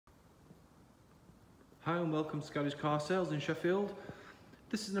Hi and welcome to Garage Car Sales in Sheffield.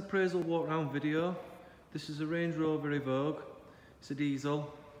 This is an appraisal walk around video. This is a Range Rover Evoque. It's a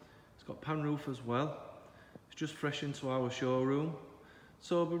diesel. It's got pan roof as well. It's just fresh into our showroom.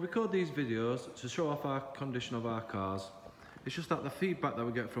 So we record these videos to show off our condition of our cars. It's just that the feedback that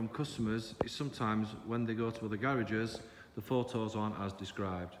we get from customers is sometimes when they go to other garages, the photos aren't as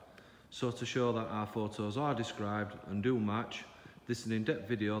described. So to show that our photos are described and do match, this is an in-depth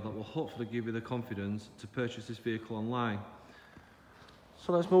video that will hopefully give you the confidence to purchase this vehicle online.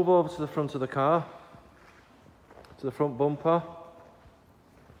 So let's move over to the front of the car, to the front bumper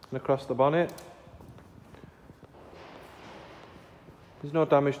and across the bonnet. There's no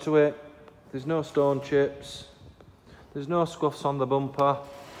damage to it, there's no stone chips, there's no scuffs on the bumper.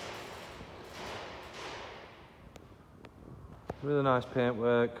 Really nice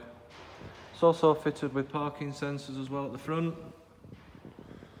paintwork. It's also fitted with parking sensors as well at the front.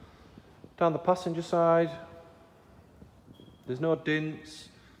 Down the passenger side, there's no dents,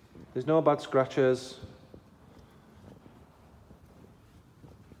 there's no bad scratches.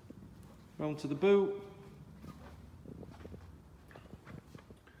 Round to the boot.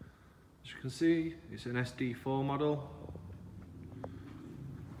 As you can see, it's an SD4 model.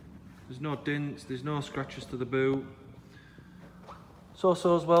 There's no dents, there's no scratches to the boot. It's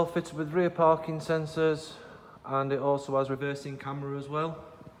also as well fitted with rear parking sensors, and it also has reversing camera as well.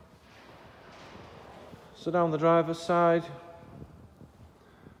 So down the driver's side,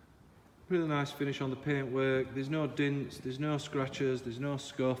 really nice finish on the paintwork. There's no dents, there's no scratches, there's no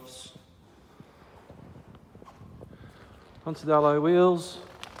scuffs. Onto the alloy wheels,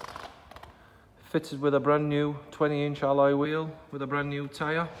 fitted with a brand new 20-inch alloy wheel with a brand new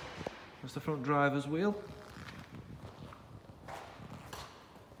tyre. That's the front driver's wheel.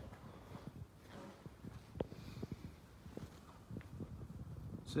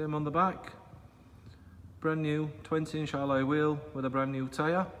 Same on the back. Brand new 20-inch alloy wheel with a brand new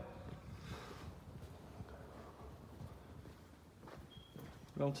tyre.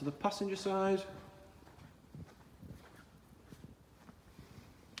 Round to the passenger side.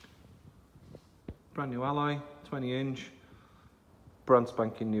 Brand new alloy, 20-inch, brand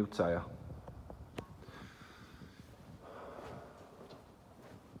spanking new tyre.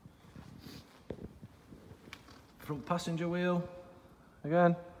 Front passenger wheel,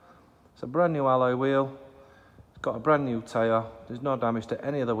 again, it's a brand new alloy wheel. It's got a brand new tyre. There's no damage to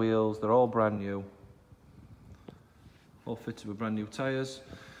any of the wheels. They're all brand new. All fitted with brand new tyres.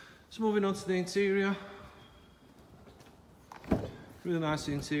 So moving on to the interior. Really nice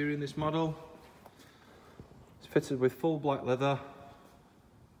interior in this model. It's fitted with full black leather.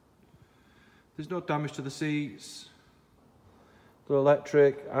 There's no damage to the seats. They're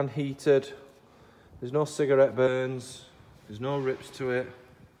electric and heated. There's no cigarette burns. There's no rips to it.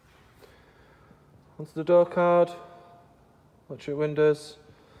 Onto the door card, electric windows.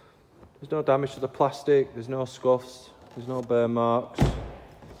 There's no damage to the plastic, there's no scuffs, there's no burn marks.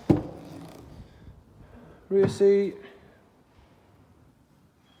 Rear seat.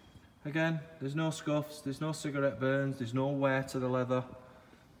 Again, there's no scuffs, there's no cigarette burns, there's no wear to the leather.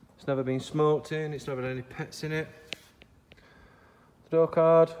 It's never been smoked in, it's never had any pets in it. The door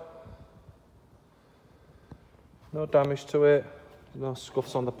card. No damage to it, no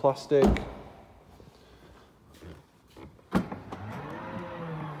scuffs on the plastic.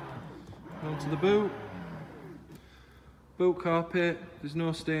 To the boot. Boot carpet, there's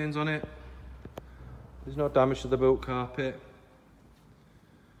no stains on it. There's no damage to the boot carpet.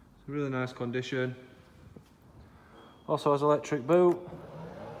 It's a really nice condition. Also has electric boot,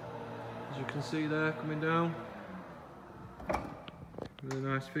 as you can see there coming down. Really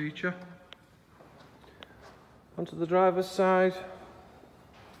nice feature. Onto the driver's side.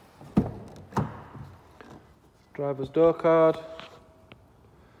 Driver's door card.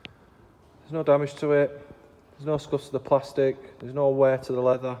 There's no damage to it, there's no scuffs to the plastic, there's no wear to the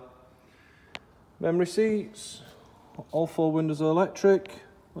leather. Memory seats, all four windows are electric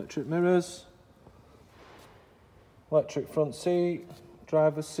mirrors, electric front seat,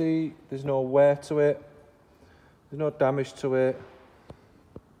 driver's seat, there's no wear to it, there's no damage to it,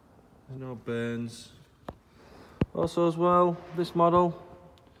 there's no burns. Also as well, this model,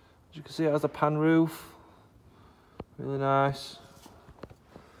 as you can see, it has a pan roof, really nice.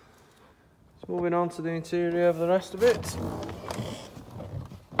 Moving on to the interior of the rest of it.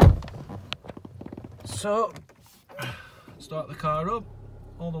 So, start the car up,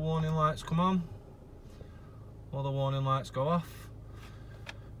 all the warning lights come on, all the warning lights go off.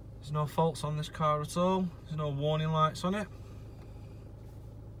 There's no faults on this car at all, there's no warning lights on it.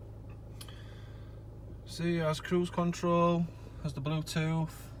 See, it has cruise control, has the Bluetooth,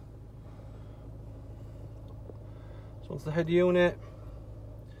 So it's the head unit.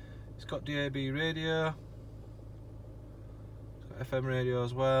 It's got DAB radio. It's got FM radio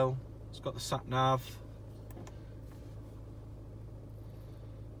as well. It's got the sat nav.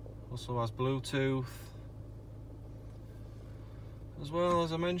 Also has Bluetooth. As well,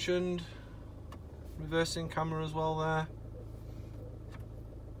 as I mentioned, reversing camera as well there.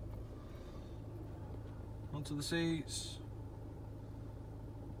 Onto the seats.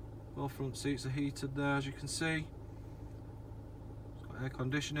 Both front seats are heated there, as you can see. It's got air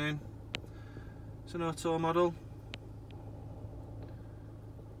conditioning. It's an auto model.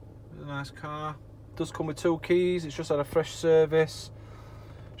 Really nice car. It does come with 2 keys. It's just had a fresh service.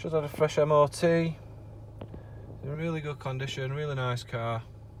 Just had a fresh MOT. In really good condition, really nice car.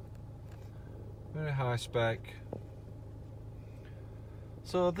 Very high spec.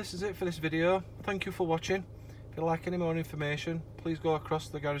 So this is it for this video. Thank you for watching. If you'd like any more information, please go across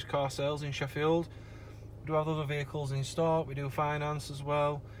to the Garage Car Sales in Sheffield. We do have other vehicles in stock. We do finance as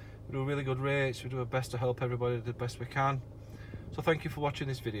well. We do really good rates. We do our best to help everybody the best we can. So thank you for watching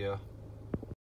this video.